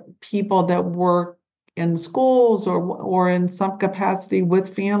are people that work in schools or in some capacity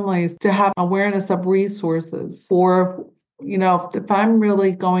with families, to have awareness of resources. Or, if I'm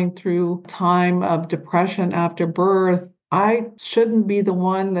really going through time of depression after birth, I shouldn't be the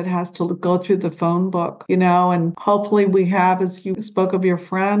one that has to go through the phone book, and hopefully we have, as you spoke of your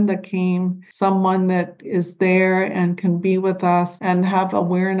friend that came, someone that is there and can be with us and have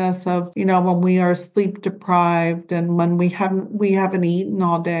awareness of, when we are sleep deprived and when we haven't eaten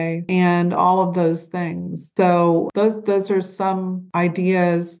all day and all of those things. So those are some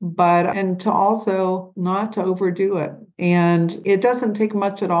ideas, and to also not to overdo it. And it doesn't take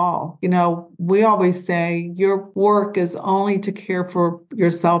much at all. We always say your work is only to care for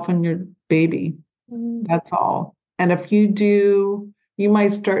yourself and your baby. That's all. And if you do, you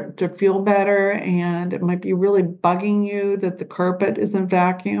might start to feel better, and it might be really bugging you that the carpet isn't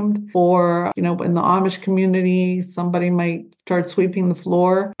vacuumed. Or, in the Amish community, somebody might start sweeping the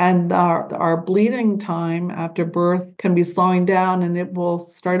floor, and our bleeding time after birth can be slowing down, and it will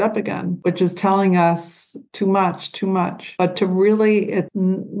start up again, which is telling us too much. But to really, it's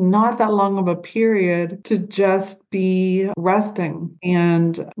not that long of a period to just be resting.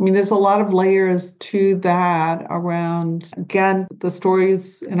 And there's a lot of layers to that around, again, the story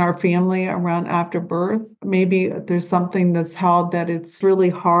stories in our family around after birth. Maybe there's something that's held that it's really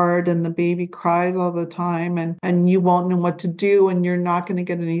hard and the baby cries all the time and you won't know what to do and you're not going to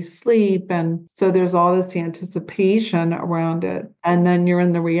get any sleep. And so there's all this anticipation around it. And then you're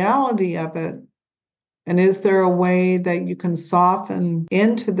in the reality of it. And is there a way that you can soften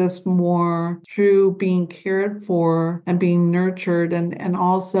into this more through being cared for and being nurtured and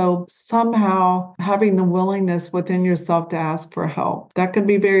also somehow having the willingness within yourself to ask for help? That can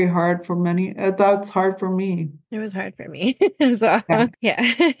be very hard for many. That's hard for me. It was hard for me. So,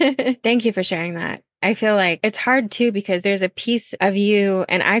 yeah. Thank you for sharing that. I feel like it's hard too, because there's a piece of you,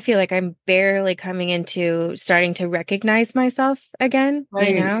 and I feel like I'm barely coming into starting to recognize myself again,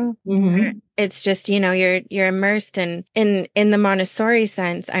 Right. you know? Mm-hmm. It's just, you know, you're immersed in the Montessori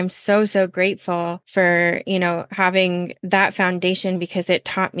sense. I'm so grateful for, you know, having that foundation, because it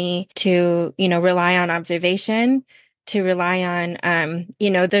taught me to, you know, rely on observation, to rely on,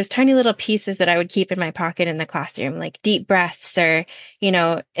 you know, those tiny little pieces that I would keep in my pocket in the classroom, like deep breaths or, you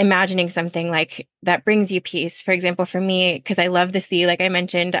know, imagining something like that brings you peace. For example, for me, because I love the sea, like I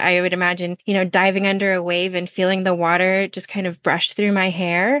mentioned, I would imagine, you know, diving under a wave and feeling the water just kind of brush through my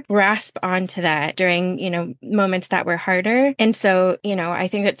hair, grasp onto that during, you know, moments that were harder. And so, you know, I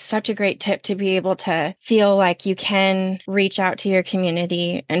think it's such a great tip to be able to feel like you can reach out to your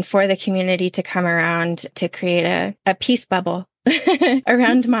community and for the community to come around to create a peace bubble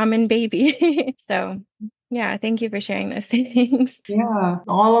around mom and baby. So yeah, thank you for sharing those things. Yeah,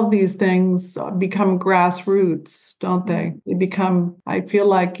 all of these things become grassroots, don't they? They become, I feel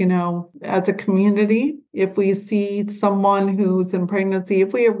like, you know, as a community, if we see someone who's in pregnancy,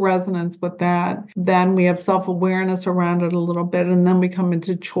 if we have resonance with that, then we have self-awareness around it a little bit, and then we come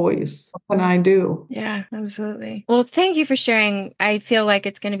into choice. What can I do? Yeah, absolutely. Well, thank you for sharing. I feel like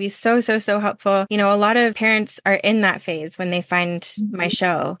it's going to be so helpful. You know, a lot of parents are in that phase when they find my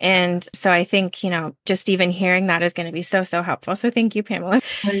show. And so I think, you know, just even hearing that is going to be so helpful. So thank you, Pamela.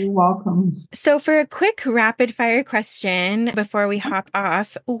 You're welcome. So for a quick rapid fire question before we hop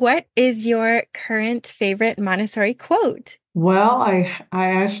off, what is your current favorite Montessori quote? Well, I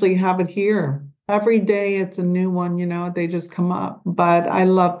actually have it here. Every day it's a new one, you know, they just come up. But I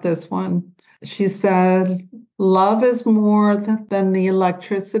love this one. She said, "Love is more than the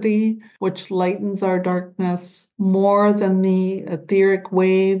electricity which lightens our darkness, more than the etheric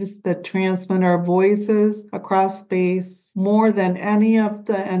waves that transmit our voices across space, more than any of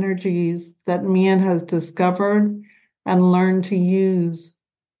the energies that man has discovered and learned to use.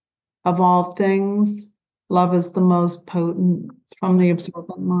 Of all things, love is the most potent." It's from The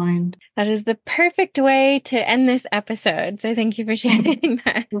Observant Mind. That is the perfect way to end this episode. So thank you for sharing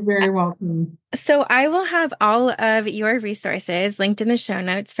that. You're very welcome. So I will have all of your resources linked in the show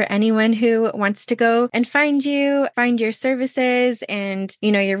notes for anyone who wants to go and find you, find your services and,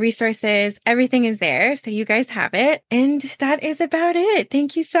 you know, your resources. Everything is there. So you guys have it. And that is about it.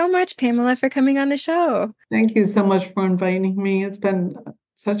 Thank you so much, Pamela, for coming on the show. Thank you so much for inviting me. It's been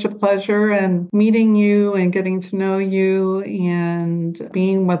such a pleasure, and meeting you and getting to know you and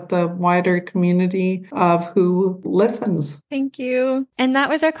being with the wider community of who listens. Thank you. And that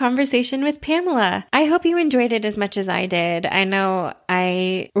was our conversation with Pamela. I hope you enjoyed it as much as I did. I know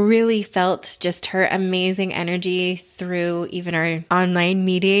I really felt just her amazing energy through even our online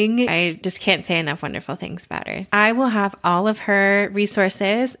meeting. I just can't say enough wonderful things about her. I will have all of her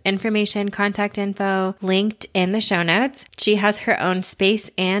resources, information, contact info linked in the show notes. She has her own space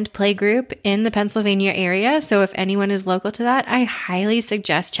and play group in the Pennsylvania area. So if anyone is local to that, I highly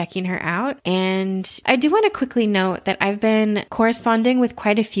suggest checking her out. And I do want to quickly note that I've been corresponding with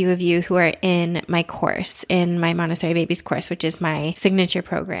quite a few of you who are in my course, in my Montessori Babies course, which is my signature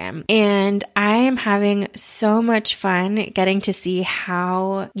program. And I am having so much fun getting to see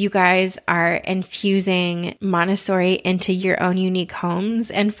how you guys are infusing Montessori into your own unique homes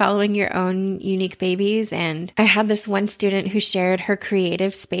and following your own unique babies. And I had this one student who shared her creative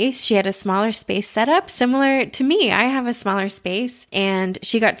space. She had a smaller space setup similar to me. I have a smaller space, and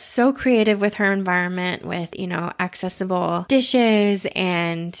she got so creative with her environment with, you know, accessible dishes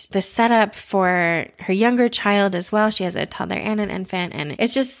and the setup for her younger child as well. She has a toddler and an infant, and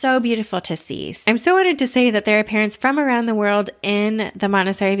it's just so beautiful to see. I'm so honored to say that there are parents from around the world in the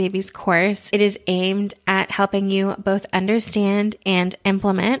Montessori Babies course. It is aimed at helping you both understand and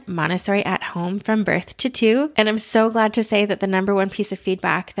implement Montessori at home from birth to 2. And I'm so glad to say that the number one piece of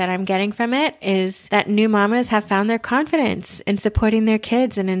feedback that I'm getting from it is that new mamas have found their confidence in supporting their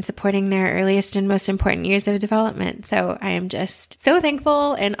kids and in supporting their earliest and most important years of development. So I am just so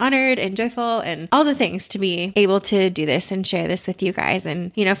thankful and honored and joyful and all the things to be able to do this and share this with you guys.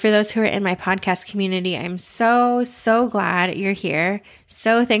 And, for those who are in my podcast community, I'm so glad you're here.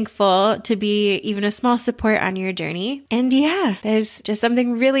 So thankful to be even a small support on your journey. And yeah, there's just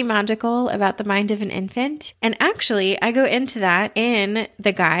something really magical about the mind of an infant. And actually, I go into that in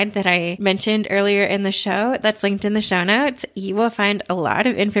the guide that I mentioned earlier in the show that's linked in the show notes. You will find a lot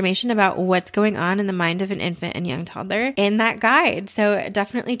of information about what's going on in the mind of an infant and young toddler in that guide. So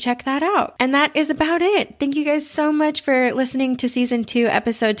definitely check that out. And that is about it. Thank you guys so much for listening to season 2,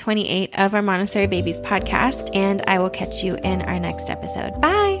 episode 28 of our Montessori Babies podcast. And I will catch you in our next episode.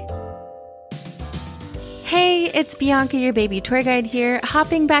 Bye. Hey, it's Bianca, your baby tour guide here,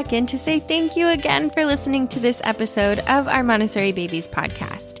 hopping back in to say thank you again for listening to this episode of our Montessori Babies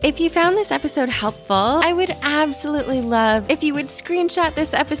podcast. If you found this episode helpful, I would absolutely love if you would screenshot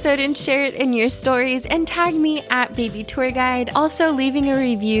this episode and share it in your stories and tag me at Baby Tour Guide. Also, leaving a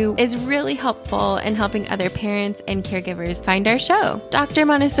review is really helpful in helping other parents and caregivers find our show. Dr.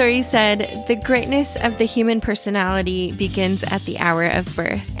 Montessori said, "The greatness of the human personality begins at the hour of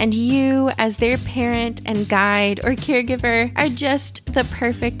birth, and you, as their parent and guide or caregiver, are just the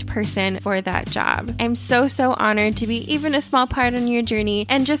perfect person for that job." I'm so honored to be even a small part on your journey,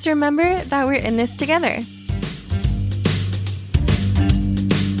 and just remember that we're in this together.